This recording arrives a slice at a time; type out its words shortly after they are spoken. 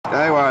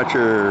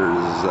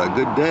Skywatchers,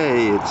 good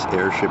day. It's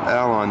Airship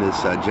Al on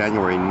this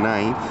January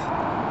 9th.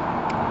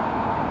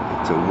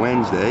 It's a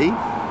Wednesday.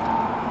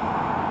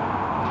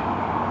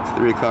 It's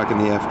 3 o'clock in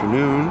the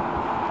afternoon.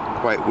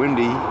 Quite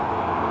windy.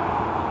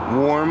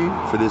 Warm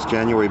for this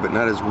January, but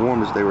not as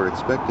warm as they were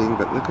expecting.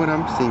 But look what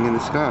I'm seeing in the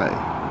sky.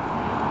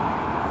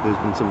 There's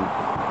been some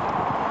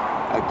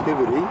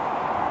activity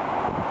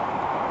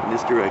in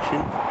this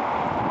direction.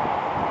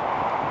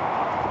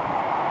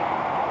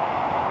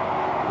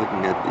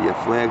 Looking at the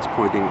flags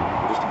pointing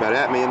just about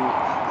at me, and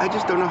I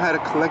just don't know how to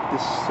collect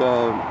this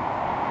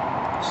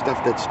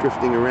stuff that's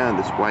drifting around,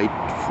 this white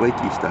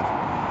flaky stuff.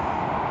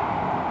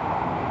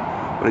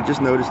 But I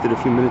just noticed it a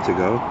few minutes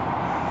ago,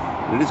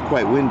 and it is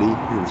quite windy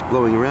and it's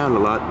blowing around a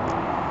lot.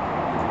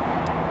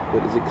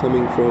 But is it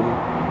coming from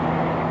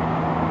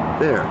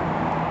there?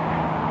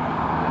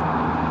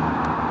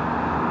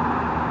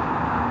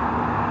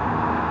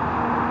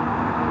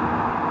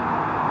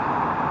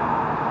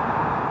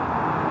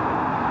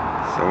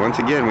 So once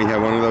again, we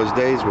have one of those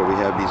days where we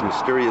have these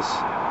mysterious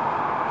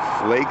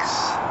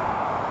flakes.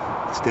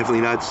 It's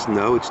definitely not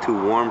snow. It's too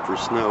warm for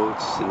snow.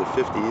 It's in the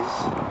 50s.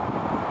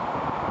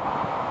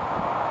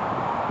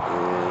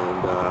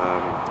 And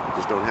I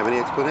just don't have any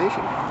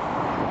explanation.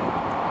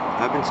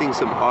 I've been seeing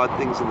some odd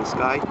things in the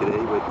sky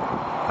today, but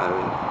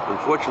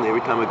unfortunately,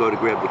 every time I go to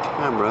grab the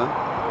camera,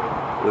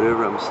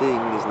 whatever I'm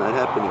seeing is not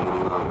happening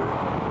any longer.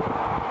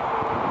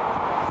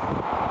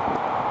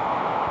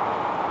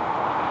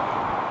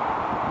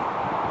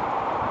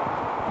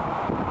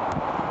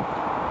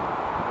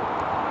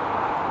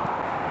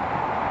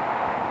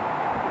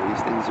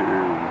 These things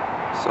are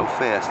so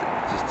fast,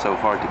 it's just so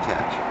hard to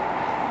catch.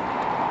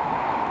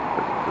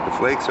 But the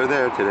flakes are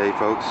there today,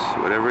 folks.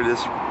 Whatever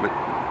this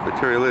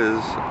material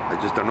is, I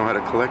just don't know how to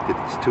collect it.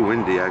 It's too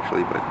windy,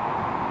 actually, but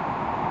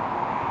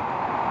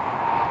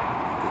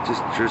it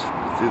just drifts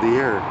through the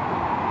air.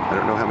 I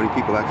don't know how many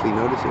people actually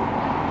notice it.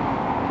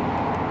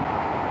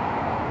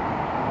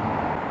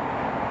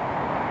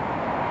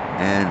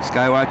 And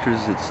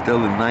Skywatchers, it's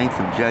still the 9th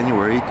of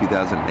January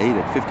 2008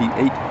 at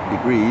 58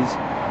 degrees.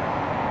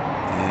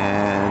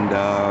 And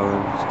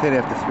it's 10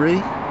 after 3,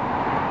 and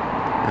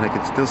I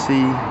can still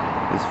see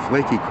this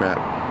flaky crap.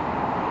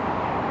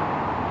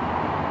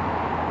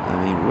 I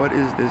mean, what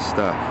is this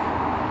stuff?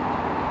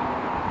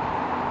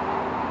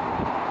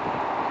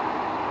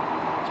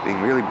 It's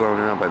being really blown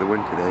around by the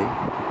wind today.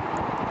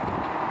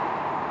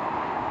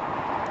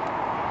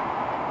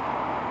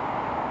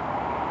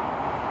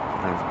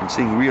 I've been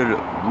seeing weird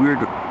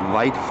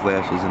light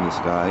flashes in the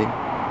sky,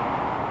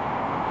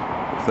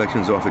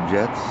 reflections off of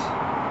jets.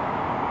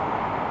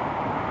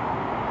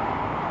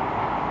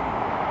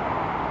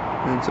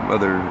 And some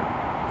other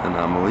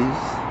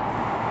anomalies.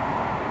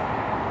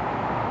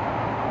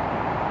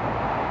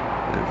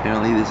 And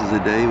apparently this is a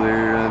day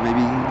where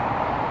maybe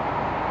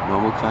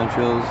normal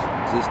contrails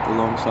exist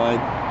alongside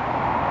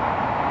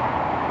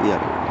the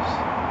others.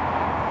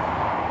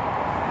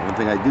 One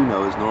thing I do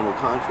know is normal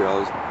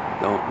contrails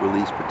don't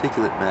release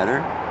particulate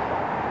matter.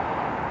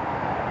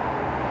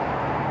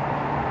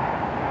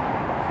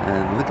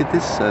 And look at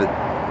this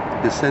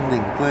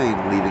descending plane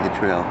leaving a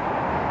trail.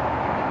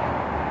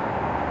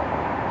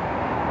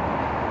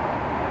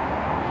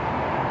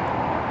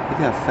 Look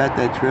how fat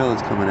that trail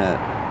is coming at.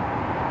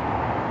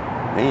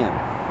 Man.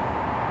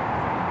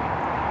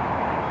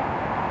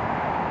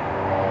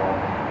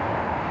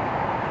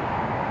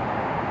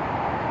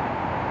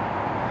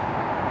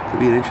 Could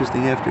be an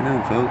interesting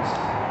afternoon, folks.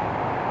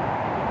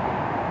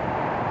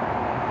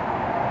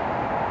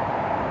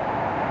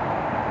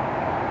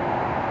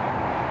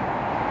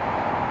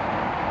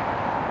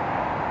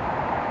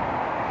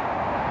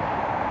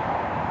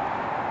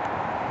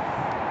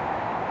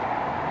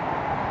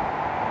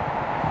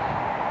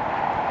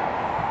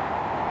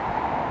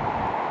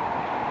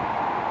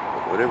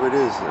 Whatever it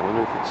is, I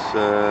wonder if it's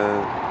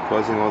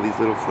causing all these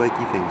little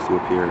flaky things to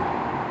appear.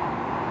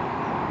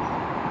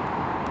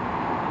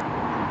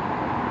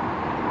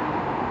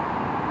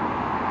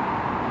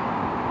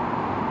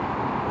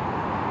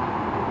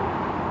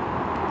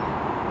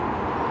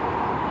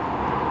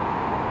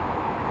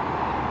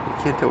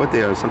 You can't tell what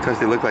they are. Sometimes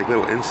they look like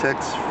little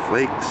insects,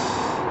 flakes.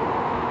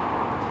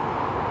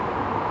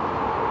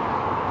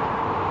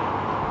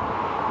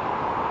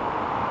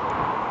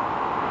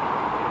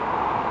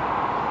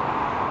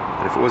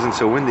 If it wasn't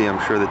so windy, I'm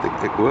sure that the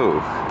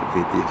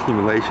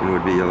accumulation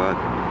would be a lot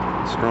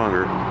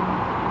stronger.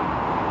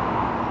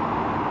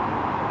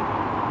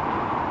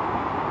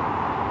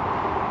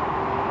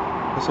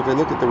 So if I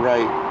look at to the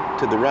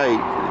right,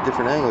 at a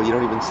different angle, you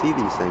don't even see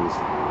these things.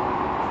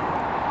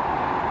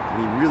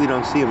 And you really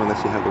don't see them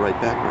unless you have the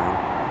right background.